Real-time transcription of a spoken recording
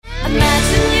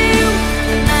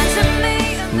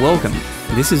Welcome.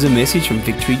 This is a message from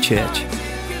Victory Church.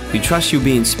 We trust you'll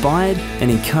be inspired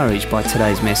and encouraged by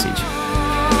today's message.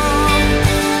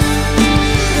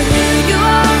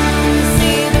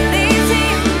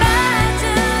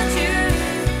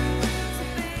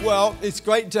 Well, it's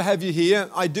great to have you here.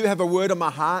 I do have a word on my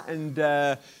heart, and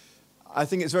I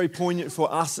think it's very poignant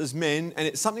for us as men, and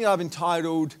it's something I've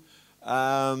entitled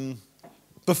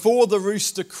Before the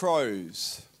Rooster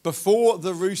Crows. Before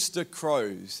the Rooster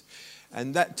Crows.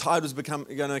 And that title's going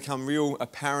to become real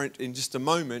apparent in just a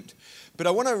moment. But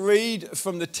I want to read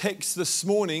from the text this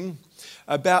morning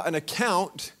about an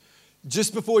account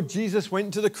just before Jesus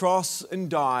went to the cross and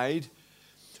died,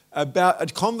 about a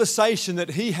conversation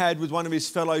that he had with one of his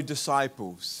fellow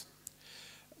disciples.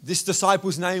 This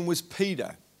disciple's name was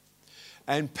Peter.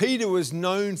 And Peter was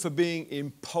known for being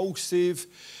impulsive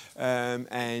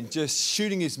and just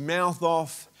shooting his mouth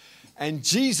off. And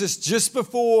Jesus, just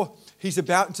before he's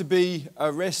about to be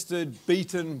arrested,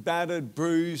 beaten, battered,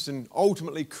 bruised, and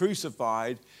ultimately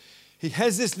crucified, he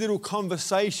has this little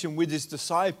conversation with his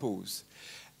disciples.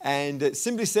 And it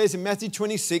simply says in Matthew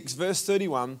 26, verse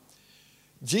 31,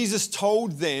 Jesus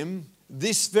told them,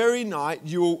 "This very night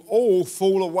you will all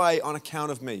fall away on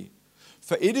account of me.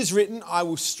 For it is written, I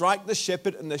will strike the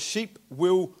shepherd and the sheep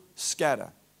will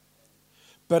scatter.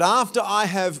 But after I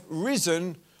have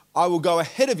risen, I will go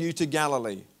ahead of you to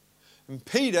Galilee." And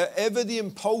Peter, ever the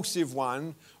impulsive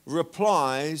one,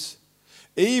 replies,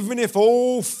 "Even if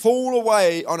all fall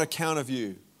away on account of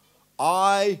you,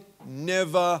 I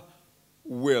never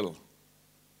will."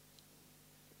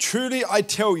 "Truly I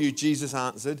tell you," Jesus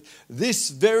answered, "this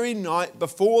very night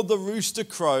before the rooster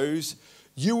crows,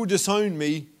 you will disown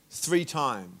me 3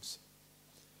 times.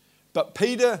 But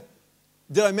Peter,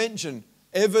 did I mention,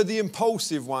 ever the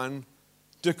impulsive one,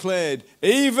 declared,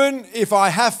 "Even if I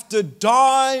have to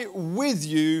die with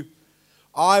you,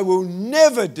 I will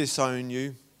never disown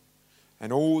you."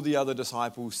 And all the other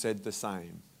disciples said the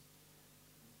same.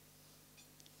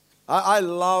 I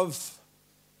love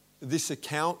this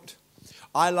account.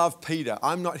 I love Peter.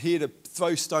 I'm not here to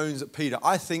throw stones at Peter.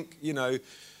 I think,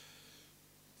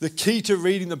 the key to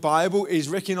reading the Bible is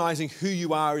recognizing who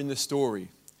you are in the story.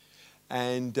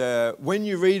 And when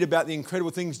you read about the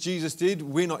incredible things Jesus did,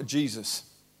 we're not Jesus.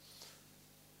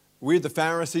 We're the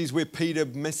Pharisees, we're Peter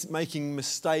making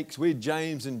mistakes, we're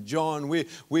James and John,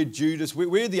 we're Judas,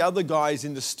 we're the other guys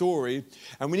in the story,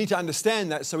 and we need to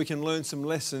understand that so we can learn some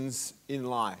lessons in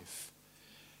life.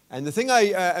 And the thing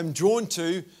I am drawn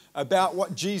to about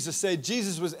what Jesus said,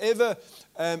 Jesus was ever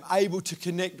able to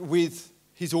connect with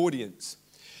his audience.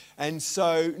 And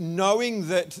so knowing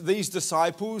that these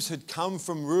disciples had come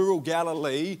from rural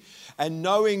Galilee and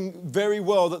knowing very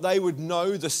well that they would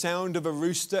know the sound of a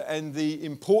rooster and the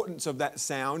importance of that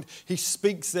sound, he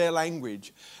speaks their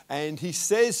language. And he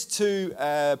says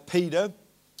to Peter,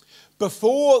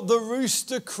 "Before the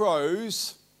rooster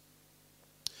crows,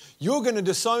 you're going to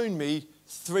disown me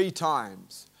 3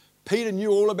 times. Peter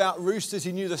knew all about roosters.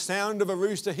 He knew the sound of a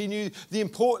rooster. He knew the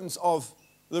importance of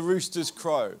the rooster's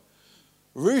crow.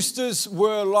 Roosters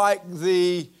were like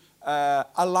the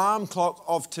alarm clock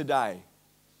of today.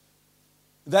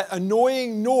 That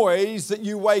annoying noise that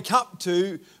you wake up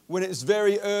to when it's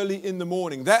very early in the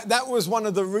morning. That was one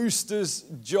of the rooster's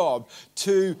job,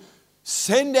 to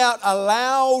send out a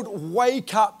loud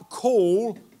wake-up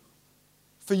call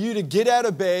for you to get out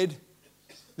of bed.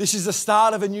 This is the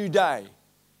start of a new day.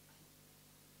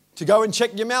 To go and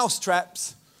check your mouse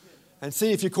traps and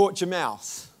see if you caught your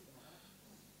mouse.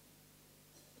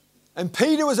 And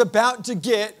Peter was about to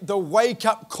get the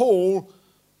wake-up call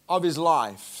of his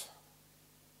life.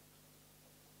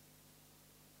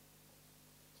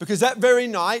 Because that very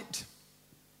night,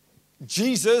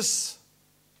 Jesus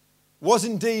was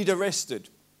indeed arrested.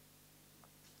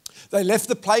 They left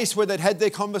the place where they'd had their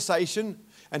conversation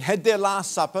and had their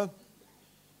last supper.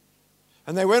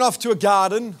 And they went off to a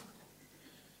garden.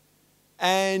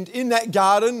 And in that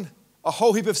garden, a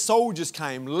whole heap of soldiers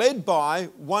came, led by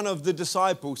one of the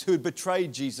disciples who had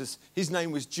betrayed Jesus. His name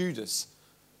was Judas.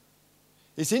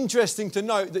 It's interesting to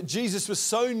note that Jesus was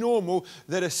so normal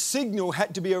that a signal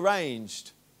had to be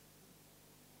arranged.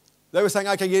 They were saying,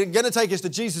 "Okay, you're going to take us to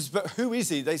Jesus, but who is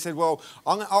he?" They said, "Well,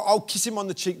 I'll kiss him on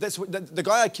the cheek. The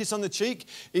guy I kiss on the cheek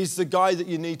is the guy that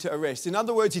you need to arrest." In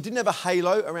other words, he didn't have a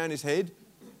halo around his head.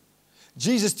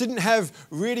 Jesus didn't have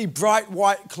really bright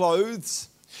white clothes.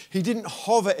 He didn't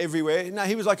hover everywhere. No,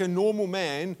 he was like a normal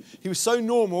man. He was so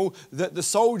normal that the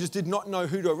soldiers did not know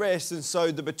who to arrest, and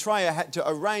so the betrayer had to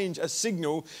arrange a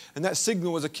signal, and that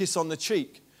signal was a kiss on the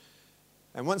cheek.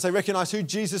 And once they recognized who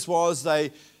Jesus was,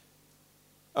 they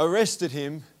arrested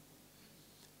him.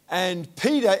 And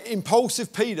Peter,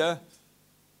 impulsive Peter,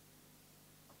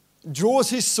 draws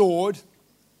his sword,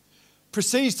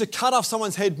 proceeds to cut off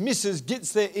someone's head, misses,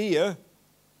 gets their ear.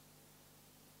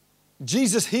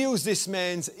 Jesus heals this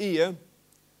man's ear,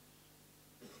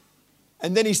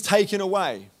 and then he's taken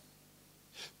away.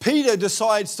 Peter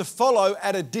decides to follow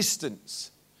at a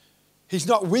distance. He's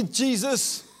not with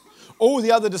Jesus. All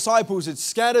the other disciples had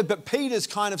scattered, but Peter's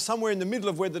kind of somewhere in the middle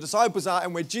of where the disciples are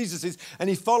and where Jesus is, and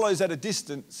he follows at a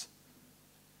distance.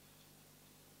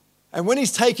 And when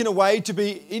he's taken away to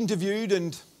be interviewed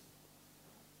and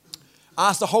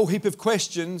asked a whole heap of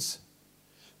questions,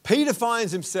 Peter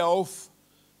finds himself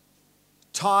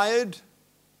tired,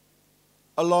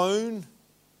 alone,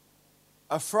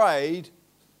 afraid,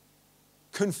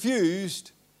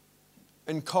 confused,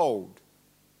 and cold.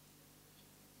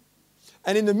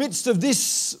 And in the midst of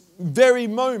this very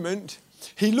moment,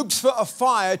 he looks for a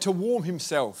fire to warm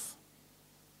himself.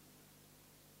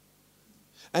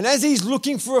 And as he's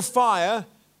looking for a fire,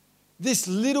 this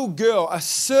little girl, a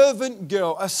servant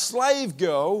girl, a slave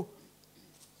girl,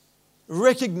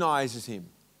 recognizes him.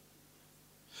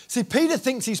 See, Peter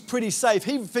thinks he's pretty safe.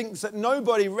 He thinks that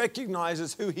nobody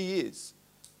recognizes who he is.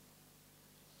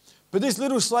 But this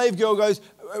little slave girl goes,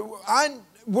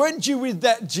 weren't you with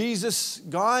that Jesus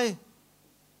guy?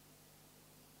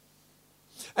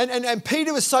 And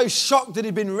Peter was so shocked that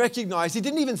he'd been recognized, he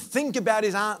didn't even think about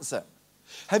his answer.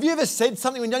 Have you ever said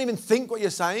something when you don't even think what you're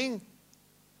saying?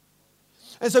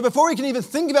 And so before he can even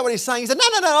think about what he's saying, he said, no,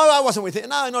 I wasn't with it.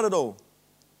 No, not at all.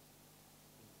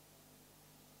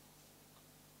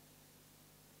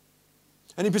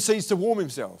 And he proceeds to warm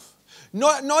himself.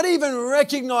 Not even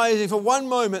recognizing for one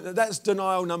moment that that's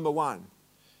denial number one.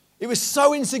 It was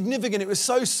so insignificant. It was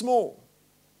so small.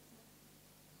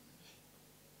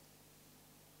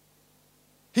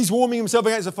 He's warming himself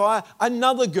against the fire.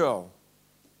 Another girl,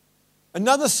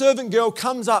 another servant girl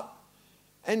comes up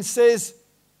and says,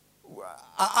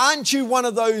 aren't you one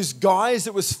of those guys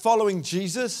that was following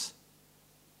Jesus?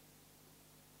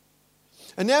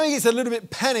 And now he gets a little bit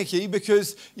panicky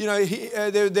because,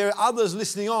 there are others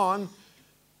listening on,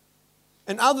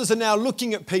 and others are now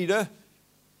looking at Peter,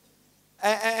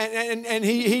 and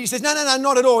he says, no,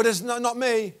 not at all, it's not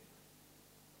me.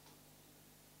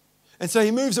 And so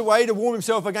he moves away to warm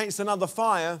himself against another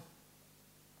fire.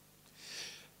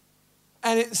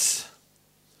 And it's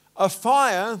a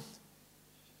fire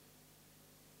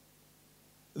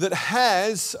that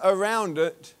has around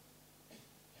it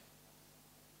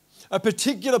a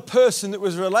particular person that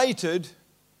was related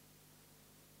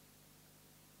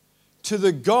to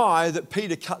the guy that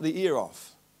Peter cut the ear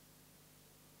off.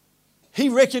 He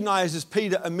recognizes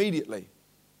Peter immediately.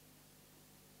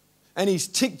 And he's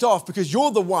ticked off because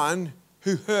you're the one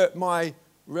who hurt my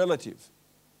relative.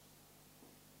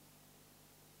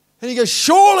 And he goes,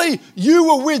 surely you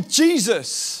were with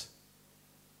Jesus.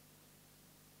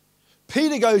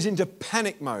 Peter goes into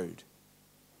panic mode.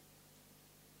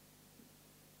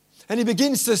 And he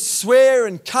begins to swear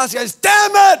and cuss. He goes,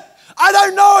 damn it! I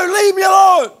don't know, leave me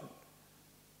alone.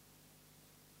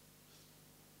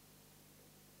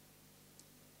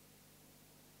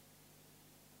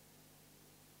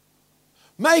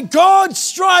 May God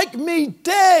strike me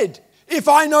dead if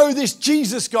I know this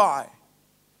Jesus guy.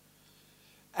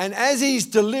 And as he's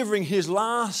delivering his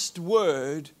last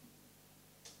word,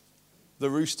 the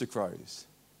rooster crows.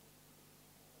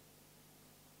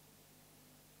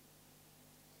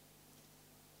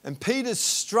 And Peter's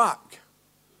struck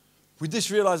with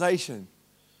this realization.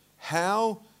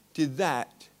 How did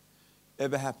that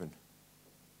ever happen?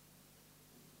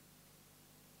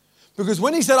 Because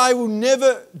when he said, I will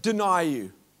never deny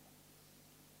you,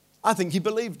 I think he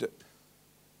believed it.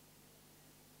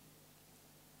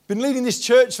 Been leading this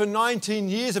church for 19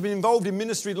 years. I've been involved in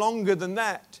ministry longer than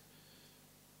that.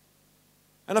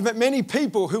 And I've met many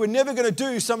people who were never going to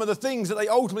do some of the things that they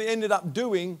ultimately ended up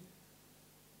doing.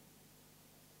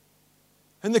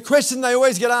 And the question they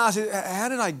always get asked is, how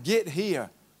did I get here?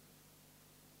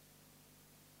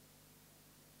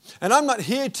 And I'm not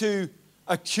here to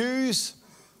accuse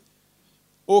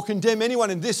or condemn anyone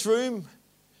in this room.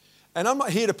 And I'm not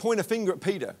here to point a finger at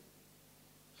Peter.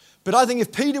 But I think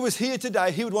if Peter was here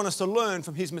today, he would want us to learn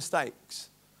from his mistakes.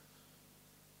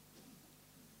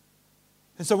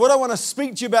 And so what I want to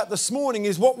speak to you about this morning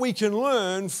is what we can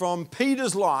learn from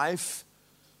Peter's life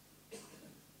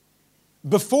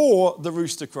before the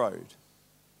rooster crowed.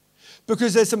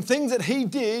 Because there's some things that he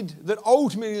did that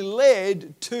ultimately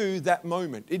led to that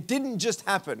moment. It didn't just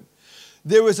happen.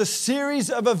 There was a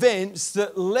series of events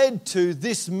that led to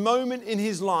this moment in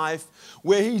his life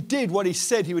where he did what he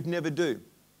said he would never do.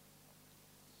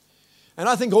 And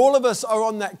I think all of us are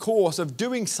on that course of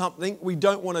doing something we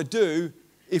don't want to do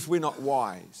if we're not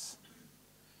wise.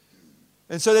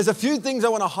 And so there's a few things I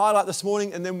want to highlight this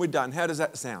morning and then we're done. How does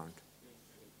that sound?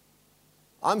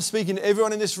 I'm speaking to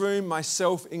everyone in this room,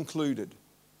 myself included.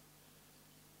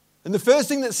 And the first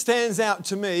thing that stands out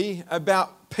to me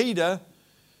about Peter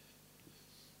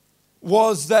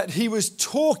was that he was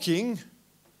talking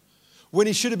when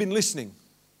he should have been listening.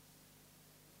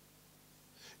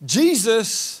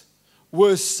 Jesus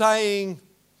was saying,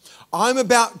 I'm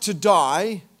about to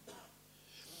die.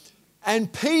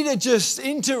 And Peter just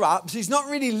interrupts. He's not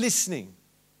really listening.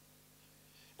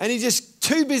 And he's just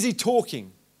too busy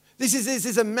talking. This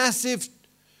is a massive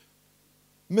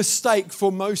mistake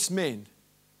for most men.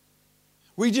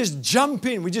 We just jump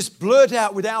in. We just blurt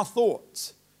out with our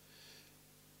thoughts.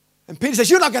 And Peter says,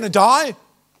 you're not going to die.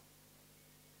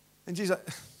 And Jesus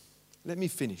like, let me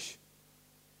finish.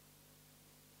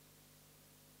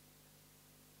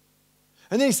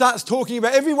 And then he starts talking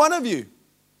about every one of you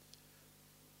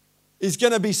is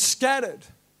going to be scattered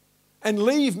and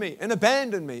leave me and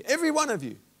abandon me. Every one of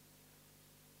you.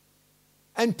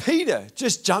 And Peter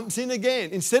just jumps in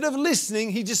again. Instead of listening,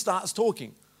 he just starts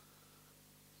talking.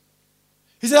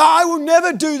 He said, I will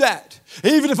never do that.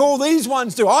 Even if all these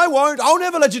ones do. I won't. I'll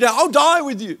never let you down. I'll die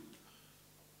with you.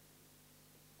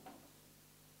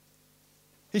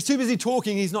 He's too busy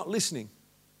talking. He's not listening.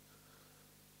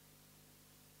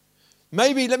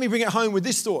 Maybe let me bring it home with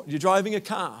this thought. You're driving a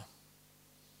car.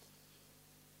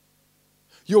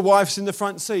 Your wife's in the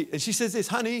front seat. And she says this,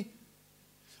 honey,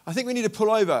 I think we need to pull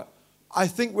over. I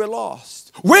think we're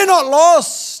lost. We're not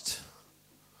lost.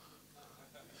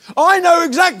 I know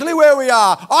exactly where we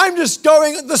are. I'm just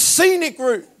going the scenic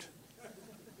route.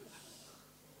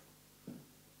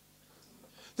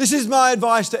 This is my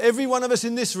advice to every one of us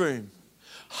in this room.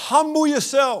 Humble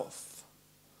yourself.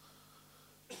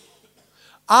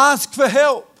 Ask for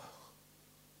help.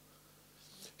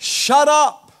 Shut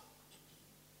up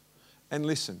and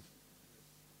listen.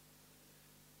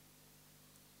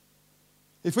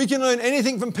 If we can learn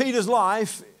anything from Peter's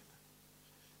life,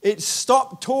 it's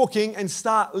stop talking and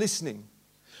start listening.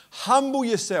 Humble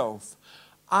yourself.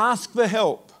 Ask for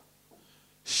help.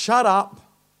 Shut up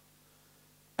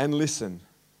and listen.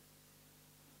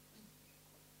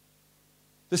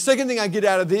 The second thing I get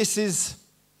out of this is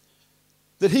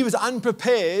that he was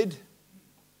unprepared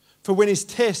for when his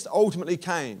test ultimately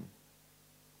came.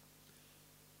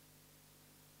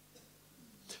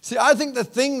 See, I think the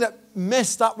thing that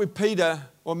messed up with Peter,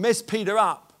 or messed Peter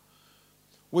up,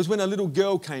 was when a little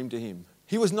girl came to him.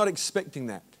 He was not expecting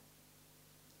that.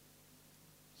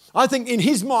 I think in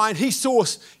his mind, he saw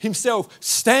himself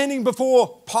standing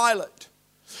before Pilate,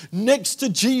 next to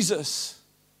Jesus,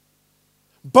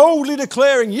 boldly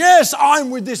declaring, yes, I'm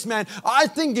with this man. I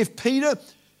think if Peter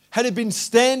had been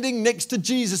standing next to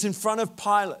Jesus in front of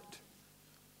Pilate,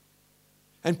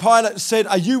 and Pilate said,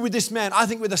 are you with this man? I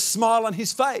think with a smile on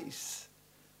his face,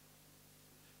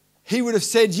 he would have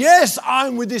said, yes,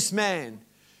 I'm with this man.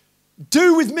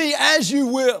 Do with me as you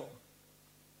will.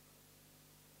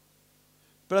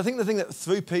 But I think the thing that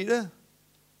threw Peter,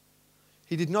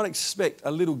 he did not expect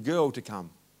a little girl to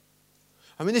come.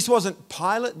 I mean, this wasn't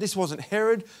Pilate, this wasn't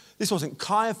Herod, this wasn't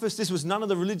Caiaphas, this was none of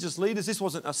the religious leaders, this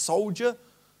wasn't a soldier.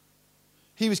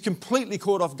 He was completely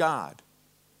caught off guard.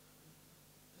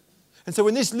 And so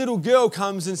when this little girl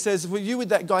comes and says, were you with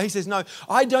that guy? He says, no.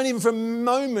 I don't even for a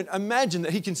moment imagine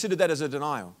that he considered that as a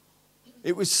denial.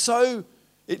 It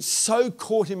so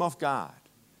caught him off guard.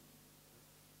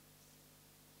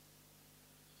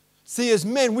 See, as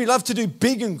men, we love to do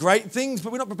big and great things,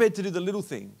 but we're not prepared to do the little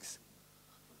things.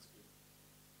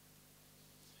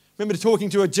 I remember talking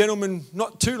to a gentleman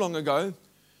not too long ago.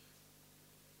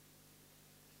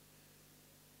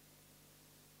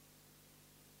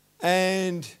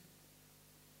 And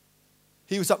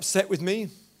he was upset with me.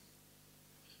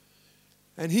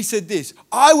 And he said this,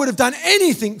 I would have done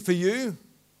anything for you.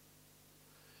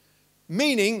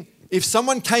 Meaning, if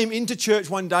someone came into church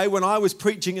one day when I was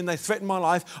preaching and they threatened my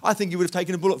life, I think he would have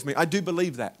taken a bullet for me. I do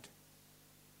believe that.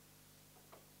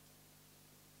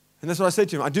 And that's what I said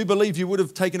to him. I do believe you would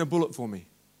have taken a bullet for me.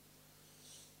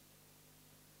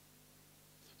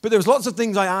 But there was lots of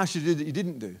things I asked you to do that you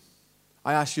didn't do.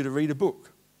 I asked you to read a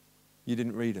book. You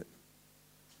didn't read it.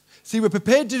 See, we're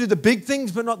prepared to do the big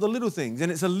things, but not the little things.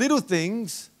 And it's the little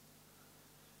things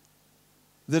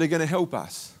that are going to help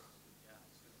us.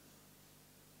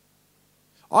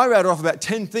 I rattled off about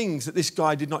 10 things that this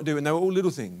guy did not do, and they were all little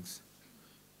things.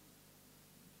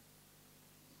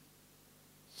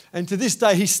 And to this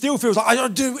day, he still feels like, I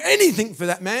don't do anything for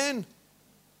that man.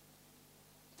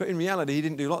 But in reality, he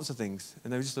didn't do lots of things,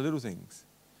 and they were just the little things.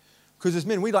 Because as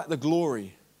men, we like the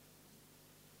glory.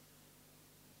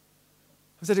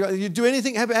 I said to God, you do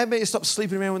anything? How about you stop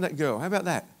sleeping around with that girl? How about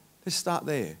that? Let's start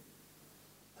there.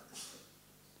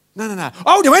 No.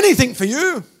 I'll do anything for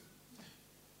you.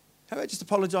 How about just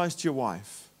apologize to your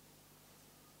wife?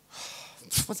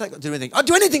 What's that got to do with anything? I'll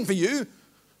do anything for you.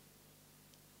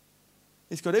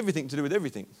 It's got everything to do with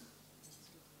everything.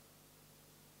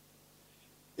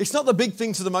 It's not the big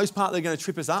things for the most part that are going to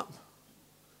trip us up.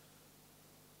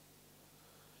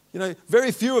 You know,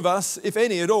 very few of us, if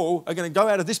any at all, are going to go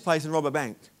out of this place and rob a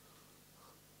bank.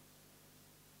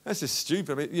 That's just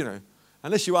stupid. I mean, you know,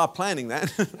 unless you are planning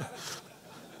that.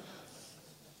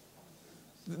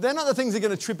 They're not the things that are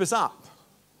going to trip us up.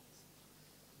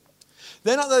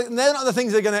 They're not the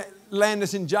things that are going to land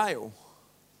us in jail.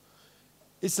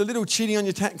 It's the little cheating on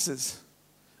your taxes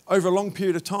over a long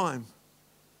period of time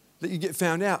that you get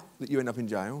found out that you end up in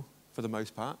jail for the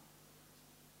most part.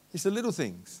 It's the little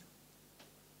things.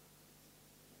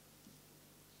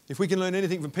 If we can learn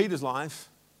anything from Peter's life,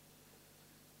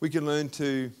 we can learn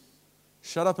to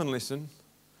shut up and listen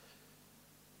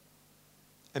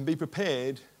and be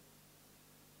prepared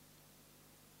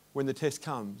when the test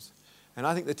comes. And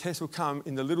I think the test will come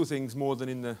in the little things more than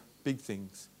in the big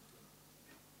things.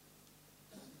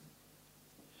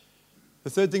 The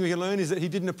third thing we can learn is that he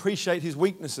didn't appreciate his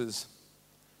weaknesses.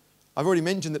 I've already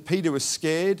mentioned that Peter was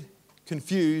scared,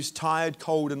 confused, tired,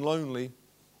 cold, and lonely.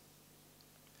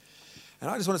 And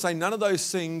I just want to say none of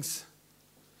those things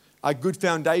are good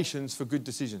foundations for good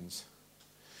decisions.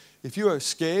 If you are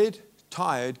scared,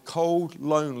 tired, cold,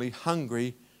 lonely,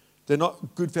 hungry, they're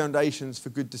not good foundations for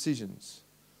good decisions.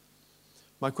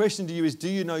 My question to you is, do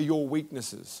you know your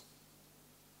weaknesses?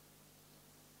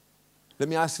 Let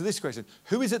me ask you this question.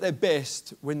 Who is at their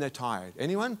best when they're tired?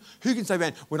 Anyone? Who can say,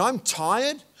 man, when I'm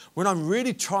tired, when I'm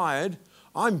really tired,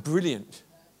 I'm brilliant?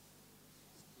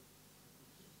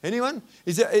 Anyone?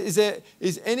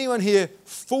 Is anyone here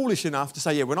foolish enough to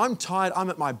say, yeah, when I'm tired,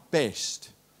 I'm at my best?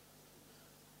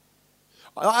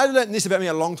 I learned this about me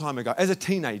a long time ago. As a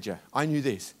teenager, I knew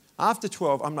this. After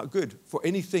 12, I'm not good for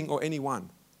anything or anyone.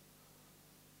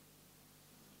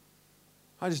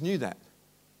 I just knew that.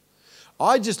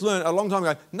 I just learned a long time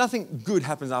ago, nothing good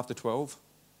happens after 12.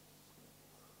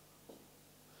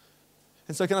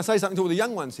 And so can I say something to all the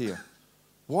young ones here?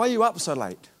 Why are you up so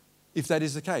late, if that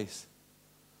is the case?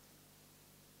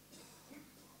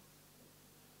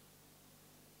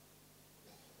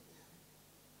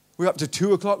 We're up to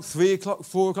 2 o'clock, 3 o'clock,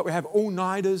 4 o'clock. We have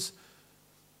all-nighters.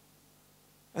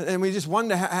 And we just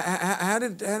wonder, how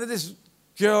did this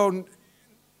girl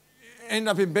end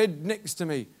up in bed next to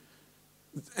me?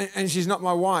 And she's not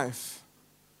my wife.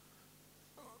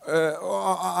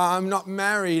 I'm not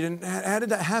married. And how did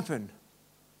that happen?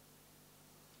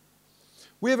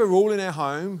 We have a rule in our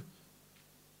home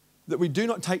that we do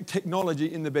not take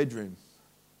technology in the bedroom.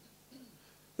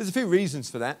 There's a few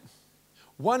reasons for that.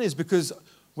 One is because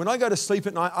when I go to sleep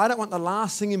at night, I don't want the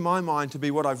last thing in my mind to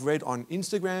be what I've read on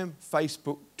Instagram,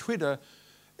 Facebook, Twitter,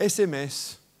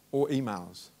 SMS, or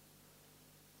emails.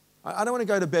 I don't want to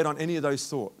go to bed on any of those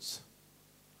thoughts.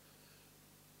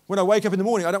 When I wake up in the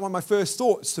morning, I don't want my first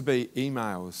thoughts to be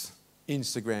emails,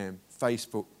 Instagram,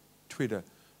 Facebook, Twitter,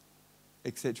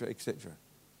 etc., etc.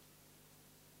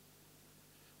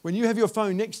 When you have your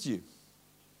phone next to you,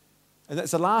 and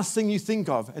that's the last thing you think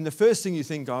of, and the first thing you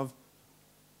think of,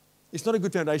 it's not a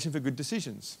good foundation for good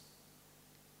decisions.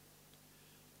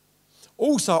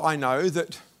 Also, I know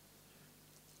that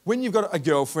when you've got a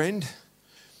girlfriend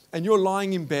and you're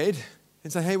lying in bed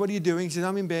and say, hey, what are you doing? She says,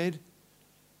 I'm in bed.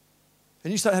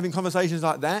 And you start having conversations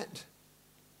like that,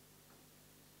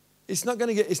 it's not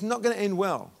going to end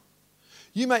well.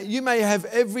 You may have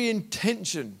every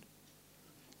intention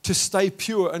to stay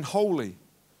pure and holy.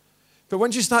 But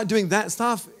once you start doing that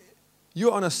stuff,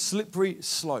 you're on a slippery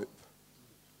slope.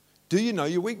 Do you know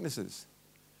your weaknesses?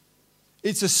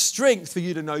 It's a strength for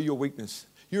you to know your weakness.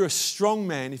 You're a strong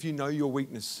man if you know your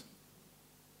weakness.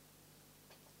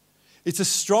 It's a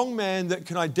strong man that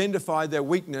can identify their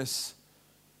weakness,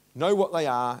 know what they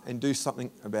are, and do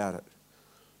something about it.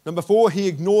 Number 4, he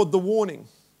ignored the warning.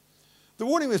 The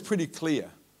warning was pretty clear.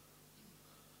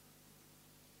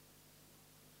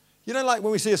 You know, like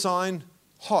when we see a sign,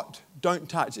 hot, don't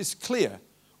touch. It's clear,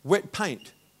 wet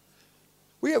paint.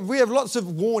 We have lots of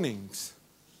warnings.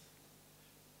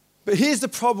 But here's the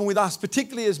problem with us,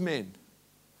 particularly as men.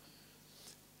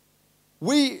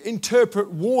 We interpret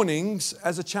warnings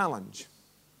as a challenge.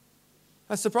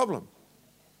 That's the problem.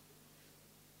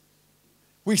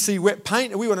 We see wet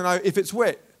paint and we want to know if it's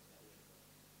wet.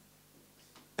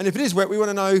 And if it is wet, we want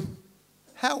to know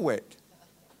how wet.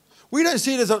 We don't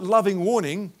see it as a loving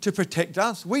warning to protect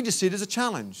us. We just see it as a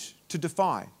challenge to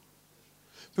defy.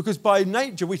 Because by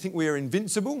nature, we think we are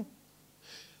invincible,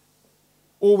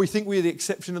 or we think we are the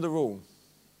exception of the rule.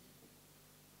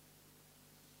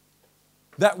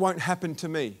 That won't happen to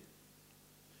me.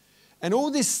 And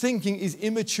all this thinking is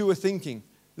immature thinking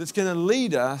that's going to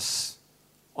lead us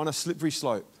on a slippery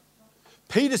slope.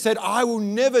 Peter said, I will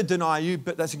never deny you,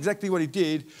 but that's exactly what he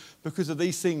did because of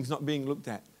these things not being looked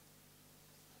at.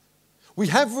 We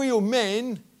have real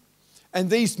men and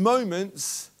these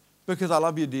moments because I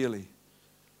love you dearly.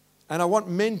 And I want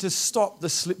men to stop the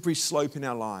slippery slope in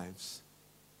our lives.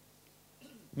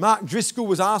 Mark Driscoll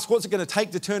was asked, what's it going to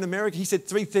take to turn America? He said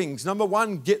 3 things. Number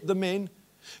 1, get the men.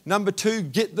 Number 2,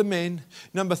 get the men.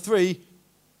 Number 3,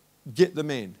 get the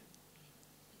men.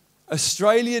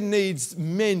 Australia needs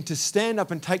men to stand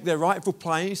up and take their rightful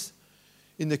place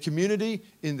in the community,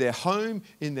 in their home,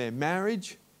 in their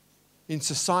marriage, in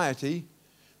society,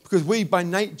 because we by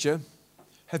nature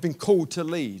have been called to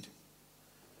lead.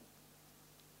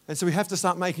 And so we have to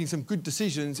start making some good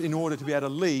decisions in order to be able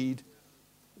to lead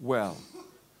well.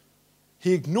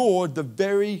 He ignored the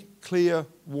very clear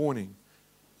warning.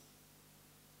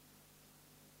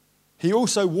 He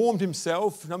also warmed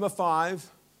himself, number 5,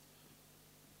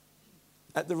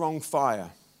 at the wrong fire.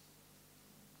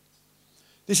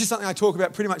 This is something I talk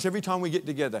about pretty much every time we get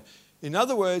together. In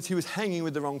other words, he was hanging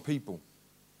with the wrong people.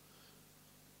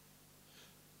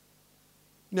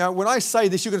 Now, when I say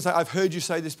this, you're going to say, I've heard you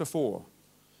say this before.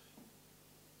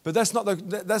 But that's not the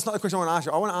question I want to ask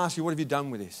you. I want to ask you, what have you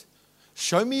done with this?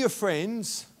 Show me your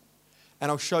friends, and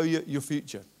I'll show you your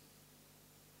future.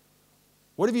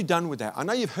 What have you done with that? I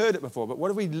know you've heard it before, but what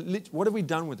have we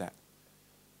done with that?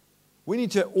 We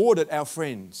need to audit our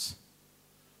friends.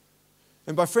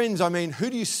 And by friends, I mean, who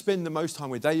do you spend the most time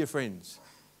with? They're your friends.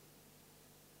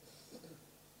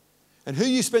 And who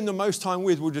you spend the most time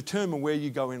with will determine where you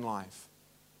go in life.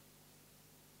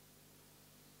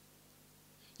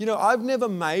 You know, I've never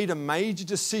made a major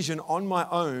decision on my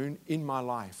own in my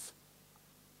life.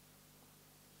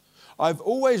 I've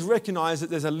always recognized that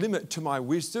there's a limit to my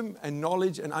wisdom and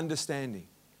knowledge and understanding.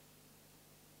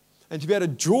 And to be able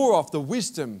to draw off the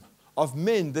wisdom of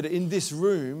men that are in this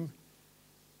room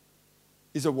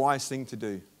is a wise thing to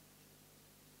do.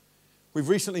 We've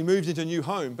recently moved into a new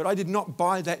home, but I did not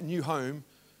buy that new home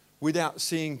without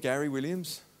seeing Gary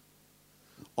Williams,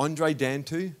 Andre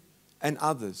Dantu, and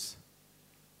others.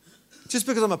 Just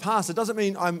because I'm a pastor doesn't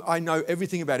mean I know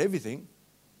everything about everything.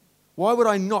 Why would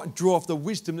I not draw off the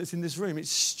wisdom that's in this room?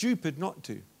 It's stupid not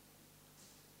to.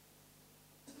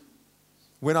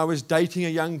 When I was dating a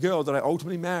young girl that I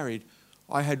ultimately married,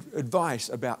 I had advice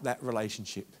about that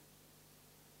relationship.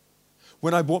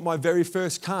 When I bought my very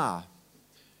first car,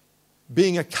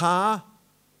 being a car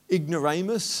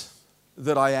ignoramus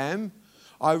that I am,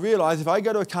 I realized if I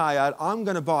go to a car yard, I'm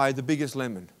going to buy the biggest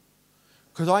lemon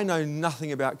because I know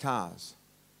nothing about cars.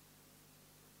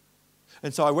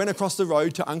 And so I went across the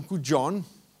road to Uncle John.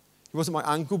 He wasn't my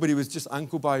uncle, but he was just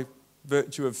uncle by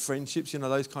virtue of friendships, you know,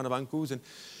 those kind of uncles. And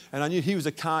I knew he was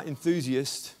a car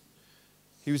enthusiast.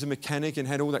 He was a mechanic and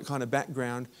had all that kind of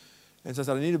background. And so I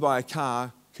said, I need to buy a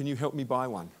car. Can you help me buy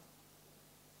one?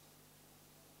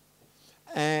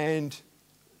 And,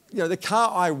 you know, the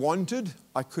car I wanted,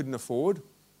 I couldn't afford.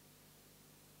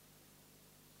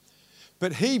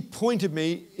 But he pointed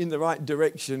me in the right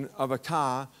direction of a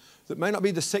car that may not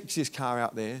be the sexiest car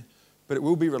out there, but it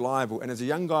will be reliable. And as a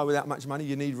young guy without much money,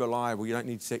 you need reliable. You don't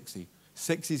need sexy.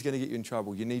 Sexy is going to get you in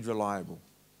trouble. You need reliable.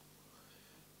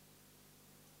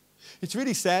 It's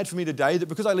really sad for me today that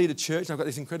because I lead a church and I've got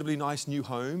this incredibly nice new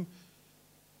home,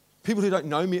 people who don't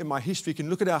know me and my history can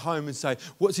look at our home and say,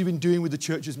 what's he been doing with the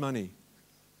church's money?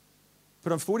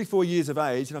 But I'm 44 years of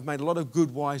age and I've made a lot of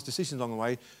good, wise decisions along the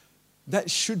way. That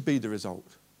should be the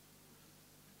result.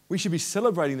 We should be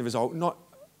celebrating the result, not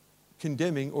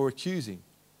condemning or accusing.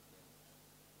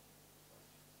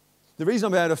 The reason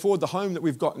I'm able to afford the home that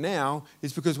we've got now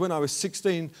is because when I was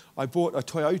 16, I bought a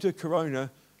Toyota Corona,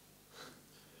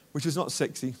 which was not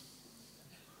sexy. It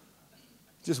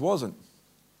just wasn't.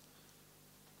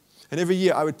 And every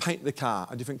year I would paint the car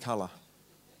a different colour.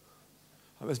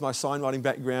 That was my signwriting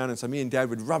background, and so me and Dad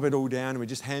would rub it all down and we'd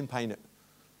just hand paint it.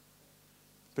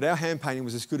 But our hand painting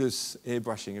was as good as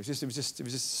airbrushing. It was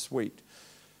just sweet.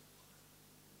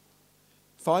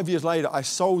 5 years later, I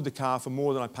sold the car for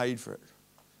more than I paid for it.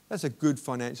 That's a good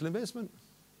financial investment.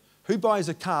 Who buys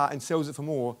a car and sells it for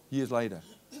more years later?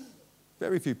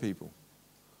 Very few people.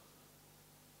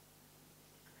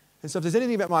 And so if there's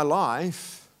anything about my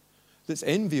life that's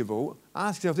enviable,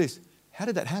 ask yourself this: how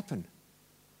did that happen?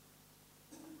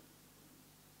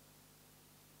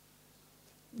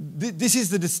 This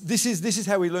is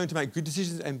how we learn to make good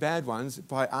decisions and bad ones,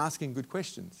 by asking good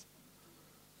questions.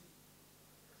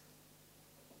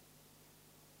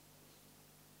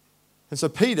 And so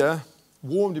Peter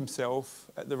warmed himself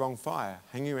at the wrong fire,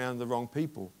 hanging around the wrong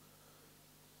people.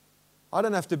 I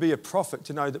don't have to be a prophet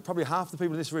to know that probably half the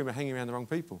people in this room are hanging around the wrong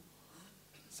people.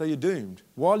 So you're doomed.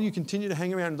 While you continue to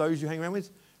hang around those you hang around with,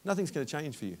 nothing's going to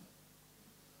change for you.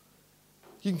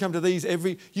 You can come to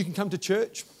you can come to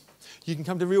church, you can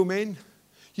come to Real Men,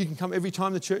 you can come every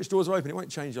time the church doors are open. It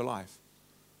won't change your life.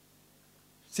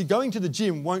 See, going to the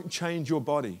gym won't change your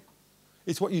body.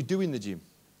 It's what you do in the gym.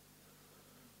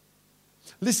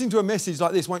 Listening to a message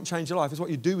like this won't change your life. It's what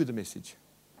you do with the message.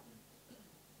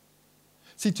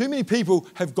 See, too many people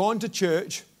have gone to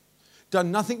church,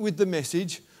 done nothing with the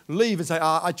message, leave and say,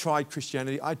 I tried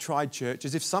Christianity, I tried church,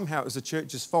 as if somehow it was the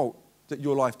church's fault that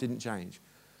your life didn't change.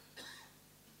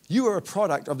 You are a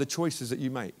product of the choices that you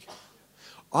make.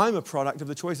 I'm a product of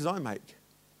the choices I make.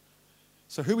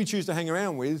 So who we choose to hang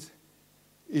around with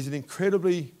is an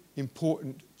incredibly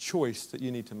important choice that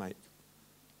you need to make.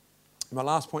 And my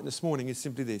last point this morning is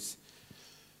simply this.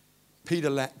 Peter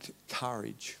lacked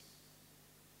courage.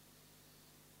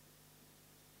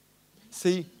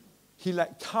 See, he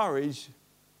lacked courage,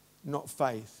 not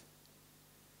faith.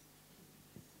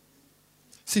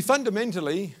 See,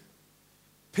 fundamentally,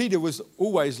 Peter was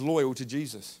always loyal to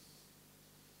Jesus.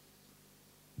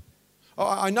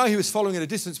 I know he was following at a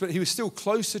distance, but he was still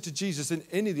closer to Jesus than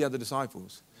any of the other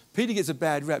disciples. Peter gets a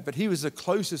bad rap, but he was the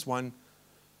closest one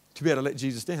to be able to let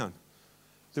Jesus down.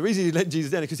 The reason he let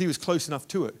Jesus down is because he was close enough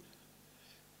to it.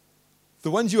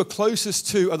 The ones you are closest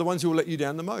to are the ones who will let you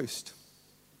down the most.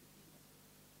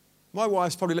 My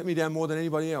wife's probably let me down more than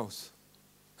anybody else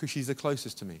because she's the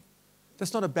closest to me.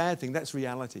 That's not a bad thing, that's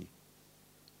reality.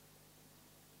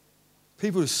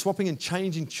 People are swapping and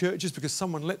changing churches because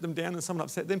someone let them down and someone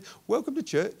upset them. Welcome to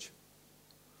church.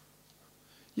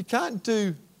 You can't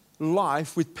do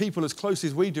life with people as close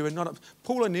as we do and not...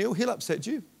 Paul O'Neill, he'll upset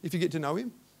you if you get to know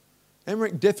him.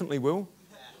 Emmerich definitely will.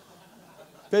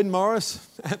 Ben Morris,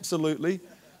 absolutely.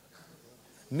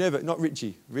 Never, not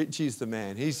Richie. Richie's the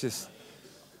man. He's a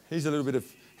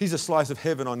slice of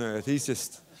heaven on earth.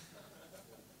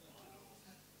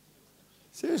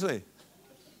 Seriously.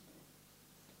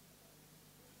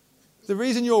 The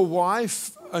reason your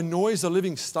wife annoys the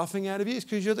living stuffing out of you is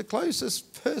because you're the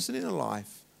closest person in her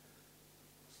life.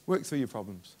 Work through your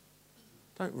problems.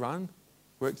 Don't run.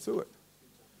 Work through it.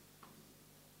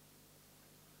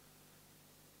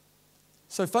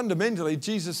 So fundamentally,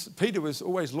 Peter was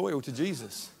always loyal to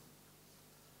Jesus.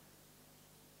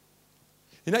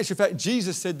 In actual fact,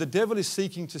 Jesus said, the devil is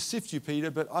seeking to sift you, Peter,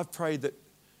 but I've prayed that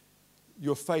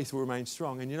your faith will remain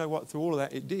strong. And you know what? Through all of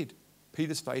that, it did.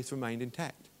 Peter's faith remained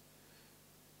intact.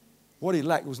 What he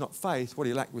lacked was not faith. What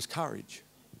he lacked was courage.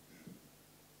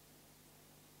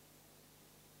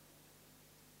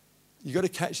 You've got to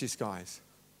catch this, guys.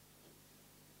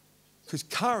 Because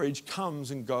courage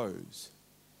comes and goes.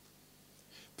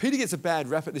 Peter gets a bad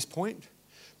rap at this point.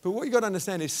 But what you've got to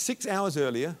understand is 6 hours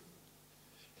earlier,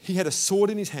 he had a sword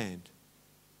in his hand.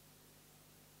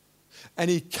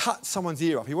 And he cut someone's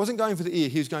ear off. He wasn't going for the ear,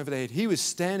 he was going for the head. He was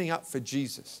standing up for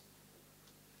Jesus.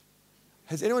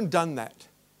 Has anyone done that?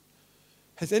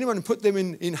 Has anyone put them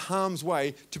in harm's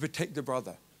way to protect a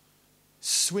brother?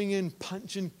 Swinging,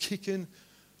 punching, kicking.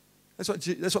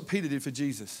 That's what Peter did for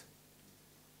Jesus.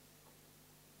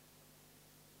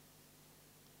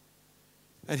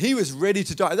 And he was ready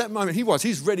to die. At that moment,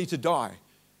 he's ready to die.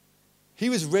 He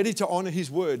was ready to honor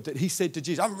his word that he said to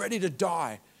Jesus, I'm ready to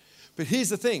die. But here's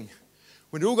the thing.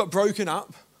 When it all got broken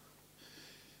up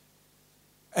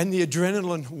and the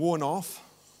adrenaline worn off,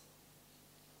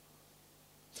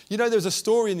 you know, there's a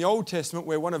story in the Old Testament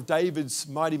where one of David's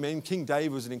mighty men, King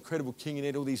David was an incredible king, and he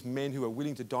had all these men who were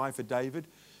willing to die for David.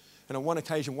 And on one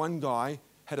occasion, one guy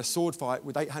had a sword fight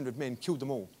with 800 men, killed them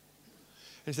all.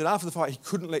 And he said after the fight, he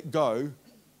couldn't let go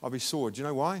of his sword. Do you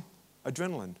know why?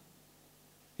 Adrenaline.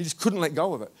 He just couldn't let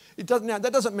go of it. Now,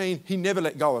 that doesn't mean he never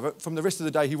let go of it. From the rest of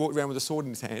the day, he walked around with a sword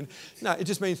in his hand. No, it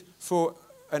just means for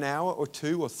an hour or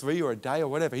two or three or a day or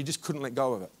whatever, he just couldn't let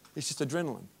go of it. It's just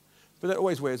adrenaline. But that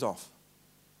always wears off.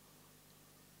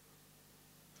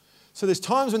 So there's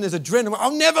times when there's adrenaline,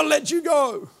 I'll never let you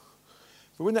go.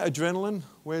 But when that adrenaline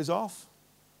wears off,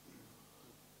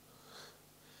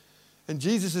 and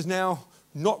Jesus is now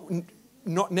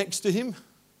not next to him,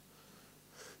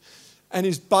 and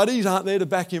his buddies aren't there to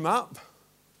back him up,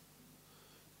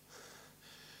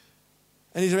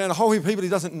 and he's around a whole heap of people he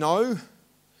doesn't know,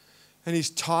 and he's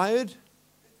tired,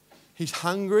 he's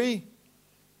hungry,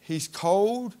 he's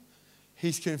cold,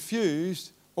 he's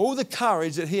confused. All the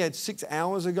courage that he had 6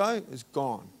 hours ago is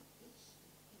gone.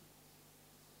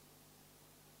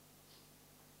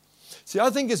 See, I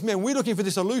think as men, we're looking for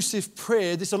this elusive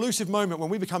prayer, this elusive moment when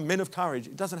we become men of courage.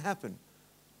 It doesn't happen.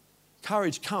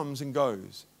 Courage comes and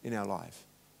goes in our life.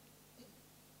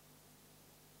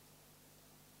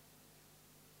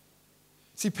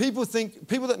 See, people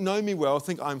that know me well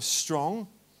think I'm strong.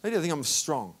 They don't think I'm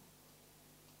strong.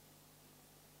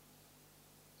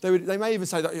 They may even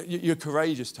say that you're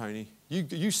courageous, Tony.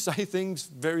 You say things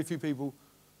very few people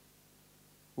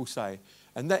will say.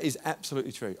 And that is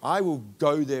absolutely true. I will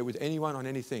go there with anyone on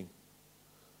anything.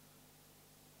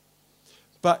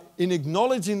 But in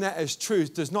acknowledging that as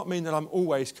truth does not mean that I'm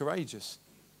always courageous.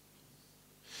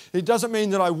 It doesn't mean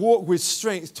that I walk with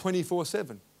strength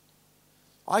 24/7.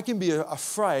 I can be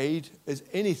afraid as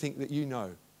anything that you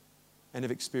know and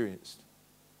have experienced.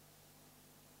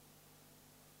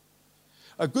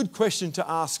 A good question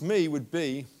to ask me would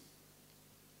be,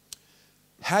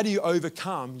 how do you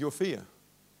overcome your fear?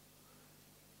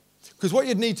 Because what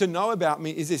you'd need to know about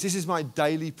me is this. This is my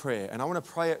daily prayer. And I want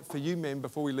to pray it for you men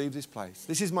before we leave this place.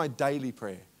 This is my daily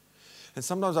prayer. And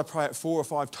sometimes I pray it 4 or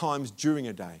 5 times during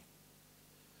a day.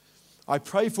 I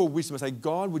pray for wisdom. I say,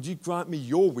 God, would you grant me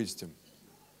your wisdom?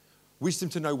 Wisdom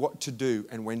to know what to do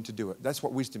and when to do it. That's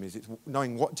what wisdom is. It's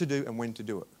knowing what to do and when to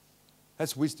do it.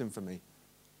 That's wisdom for me.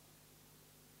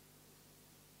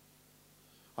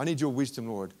 I need your wisdom,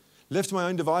 Lord. Left to my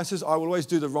own devices, I will always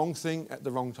do the wrong thing at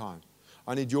the wrong time.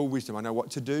 I need your wisdom. I know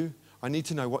what to do. I need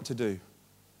to know what to do.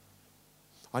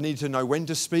 I need to know when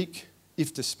to speak,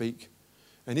 if to speak,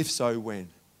 and if so, when.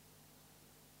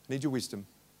 I need your wisdom.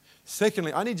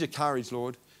 Secondly, I need your courage,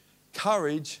 Lord.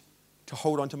 Courage to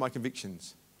hold on to my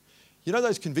convictions. You know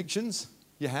those convictions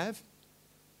you have?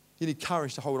 You need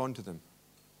courage to hold on to them.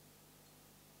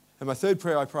 And my third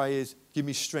prayer I pray is, give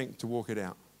me strength to walk it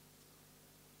out.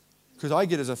 Because I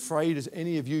get as afraid as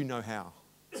any of you know how.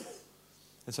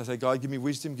 And so I say, God, give me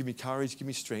wisdom, give me courage, give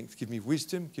me strength. Give me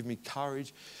wisdom, give me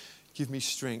courage, give me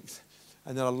strength.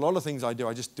 And then a lot of things I do,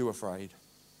 I just do afraid.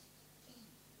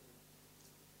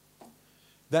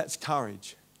 That's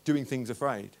courage, doing things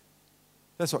afraid.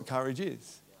 That's what courage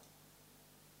is.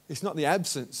 It's not the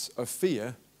absence of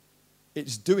fear,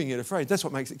 it's doing it afraid. That's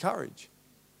what makes it courage.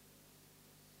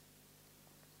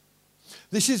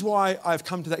 This is why I've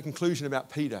come to that conclusion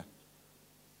about Peter.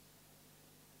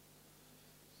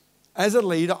 As a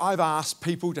leader, I've asked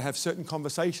people to have certain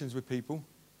conversations with people.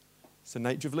 It's the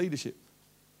nature of leadership.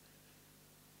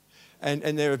 And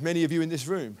there are many of you in this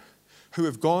room who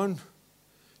have gone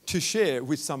to share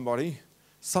with somebody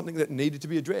something that needed to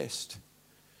be addressed.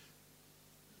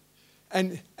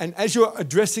 And as you're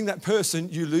addressing that person,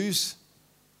 you lose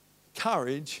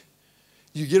courage,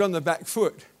 you get on the back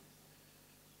foot.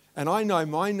 And I know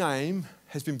my name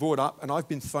has been brought up and I've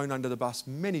been thrown under the bus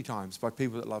many times by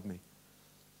people that love me.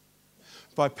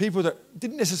 By people that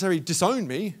didn't necessarily disown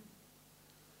me.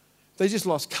 They just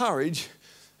lost courage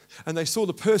and they saw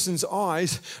the person's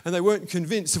eyes and they weren't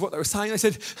convinced of what they were saying. They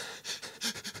said,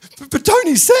 but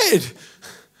Tony said.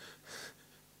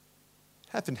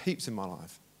 Happened heaps in my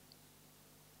life.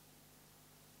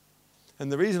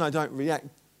 And the reason I don't react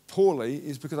poorly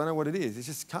is because I know what it is. It's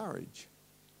just courage.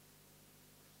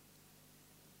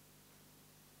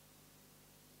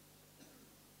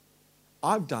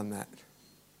 I've done that.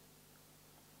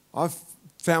 I've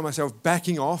found myself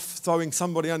backing off, throwing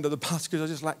somebody under the bus because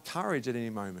I just lack courage at any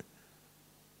moment.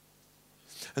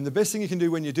 And the best thing you can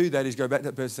do when you do that is go back to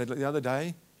that person and say, look, the other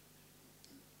day,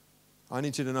 I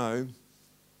need you to know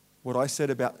what I said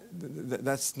about,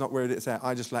 that's not where it's at.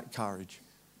 I just lack courage.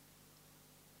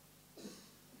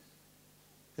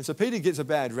 And so Peter gets a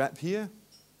bad rap here,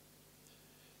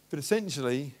 but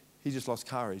essentially, he just lost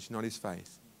courage, not his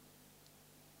faith.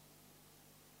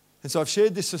 And so I've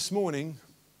shared this morning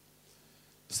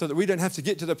so that we don't have to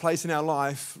get to the place in our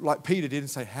life like Peter did and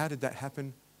say, how did that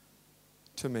happen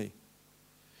to me?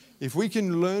 If we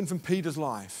can learn from Peter's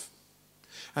life,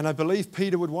 and I believe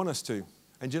Peter would want us to,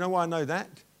 and do you know why I know that?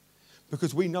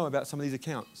 Because we know about some of these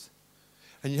accounts.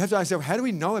 And you have to ask yourself, how do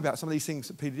we know about some of these things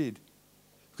that Peter did?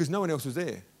 Because no one else was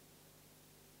there.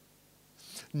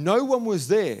 No one was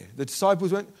there. The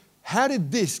disciples went, how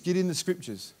did this get in the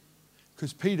scriptures?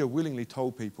 Because Peter willingly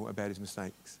told people about his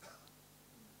mistakes.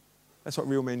 That's what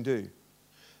real men do.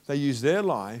 They use their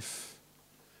life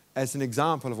as an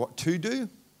example of what to do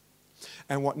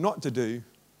and what not to do,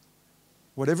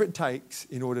 whatever it takes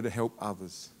in order to help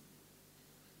others.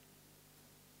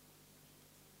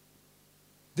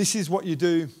 This is what you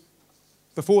do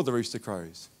before the rooster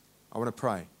crows. I want to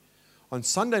pray. On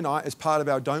Sunday night, as part of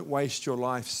our Don't Waste Your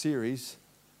Life series,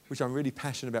 which I'm really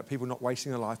passionate about, people not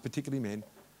wasting their life, particularly men,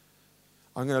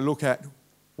 I'm going to look at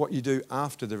what you do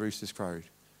after the rooster's crowed.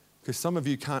 Because some of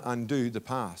you can't undo the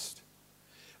past.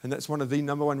 And that's one of the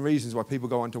number one reasons why people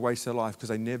go on to waste their life, because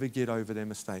they never get over their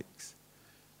mistakes.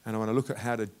 And I want to look at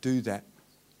how to do that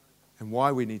and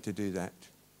why we need to do that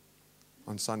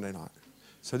on Sunday night.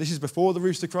 So this is before the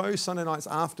rooster crows. Sunday night's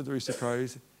after the rooster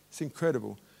crows. It's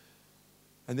incredible.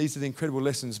 And these are the incredible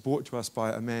lessons brought to us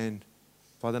by a man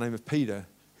by the name of Peter,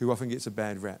 who often gets a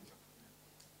bad rap.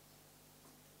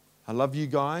 I love you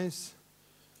guys.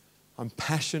 I'm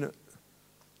passionate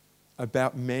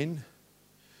about men.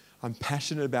 I'm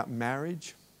passionate about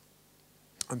marriage.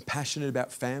 I'm passionate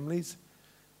about families.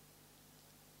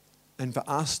 And for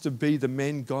us to be the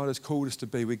men God has called us to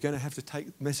be, we're going to have to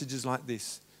take messages like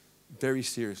this very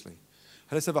seriously.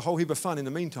 And let's have a whole heap of fun in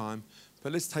the meantime,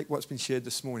 but let's take what's been shared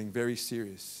this morning very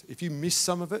serious. If you miss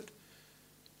some of it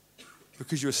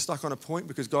because you were stuck on a point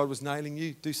because God was nailing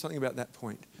you, do something about that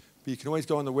point. But you can always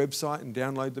go on the website and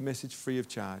download the message free of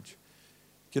charge.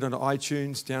 Get onto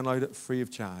iTunes, download it free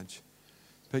of charge.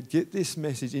 But get this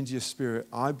message into your spirit.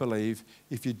 I believe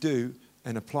if you do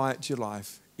and apply it to your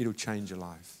life, it'll change your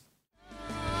life.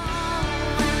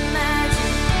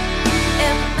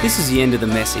 This is the end of the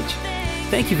message.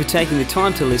 Thank you for taking the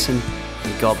time to listen,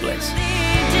 and God bless.